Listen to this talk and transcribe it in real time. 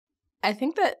I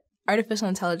think that artificial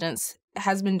intelligence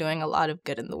has been doing a lot of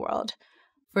good in the world.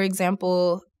 For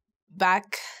example,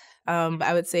 back,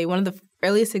 I would say one of the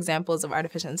earliest examples of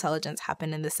artificial intelligence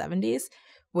happened in the 70s,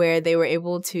 where they were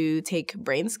able to take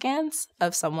brain scans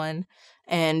of someone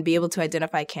and be able to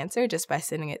identify cancer just by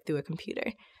sending it through a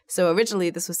computer. So originally,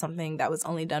 this was something that was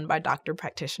only done by doctor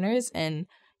practitioners, and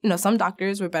some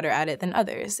doctors were better at it than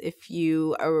others. If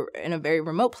you are in a very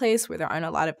remote place where there aren't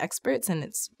a lot of experts and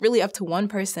it's really up to one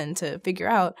person to figure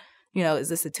out, is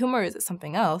this a tumor? Is it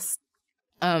something else?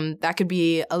 That could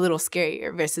be a little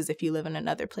scarier versus if you live in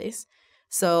another place.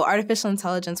 So artificial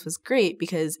intelligence was great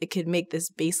because it could make this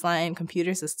baseline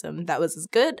computer system that was as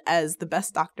good as the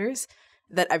best doctors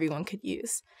that everyone could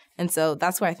use. And so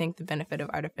that's where I think the benefit of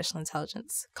artificial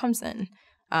intelligence comes in.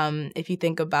 If you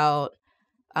think about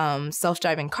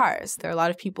self-driving cars, there are a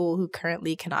lot of people who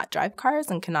currently cannot drive cars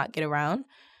and cannot get around.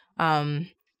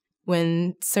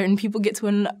 When certain people get to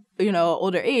an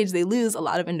older age, they lose a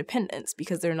lot of independence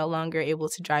because they're no longer able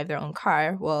to drive their own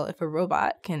car. Well, if a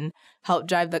robot can help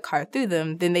drive the car through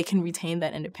them, then they can retain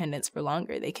that independence for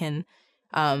longer. They can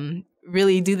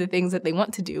really do the things that they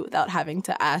want to do without having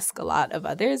to ask a lot of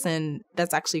others. And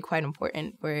that's actually quite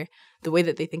important for the way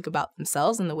that they think about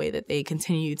themselves and the way that they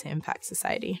continue to impact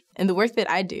society. In the work that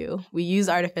I do, we use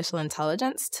artificial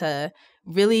intelligence to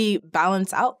really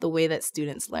balance out the way that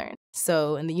students learn.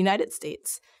 So in the United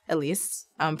States, at least,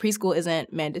 preschool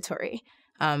isn't mandatory.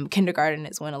 Kindergarten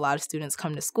is when a lot of students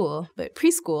come to school, but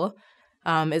preschool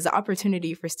is an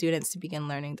opportunity for students to begin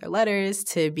learning their letters,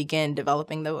 to begin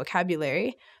developing the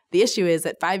vocabulary. The issue is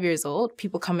at 5 years old,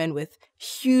 people come in with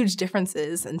huge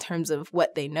differences in terms of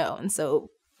what they know. And so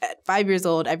at 5 years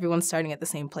old, everyone's starting at the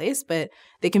same place, but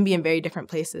they can be in very different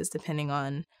places depending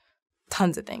on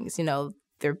tons of things,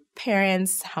 their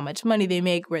parents, how much money they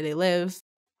make, where they live.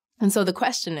 And so the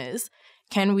question is,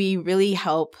 can we really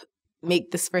help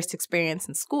make this first experience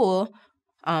in school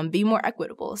be more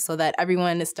equitable so that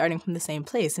everyone is starting from the same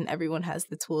place and everyone has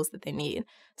the tools that they need?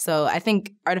 So I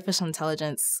think artificial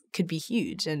intelligence could be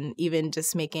huge and even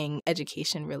just making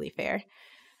education really fair.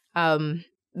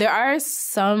 There are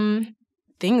some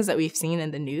things that we've seen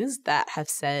in the news that have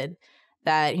said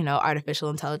that, artificial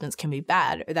intelligence can be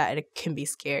bad or that it can be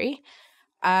scary.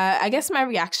 I guess my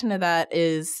reaction to that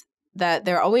is that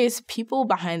there are always people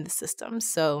behind the system.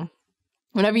 So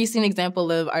whenever you see an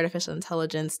example of artificial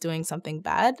intelligence doing something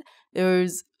bad,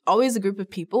 there's always a group of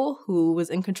people who was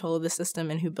in control of the system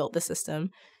and who built the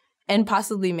system and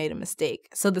possibly made a mistake.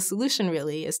 So the solution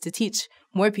really is to teach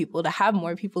more people, to have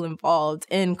more people involved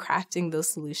in crafting those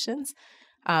solutions,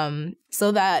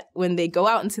 so that when they go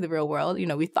out into the real world,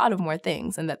 we thought of more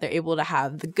things and that they're able to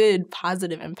have the good,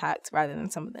 positive impacts rather than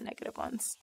some of the negative ones.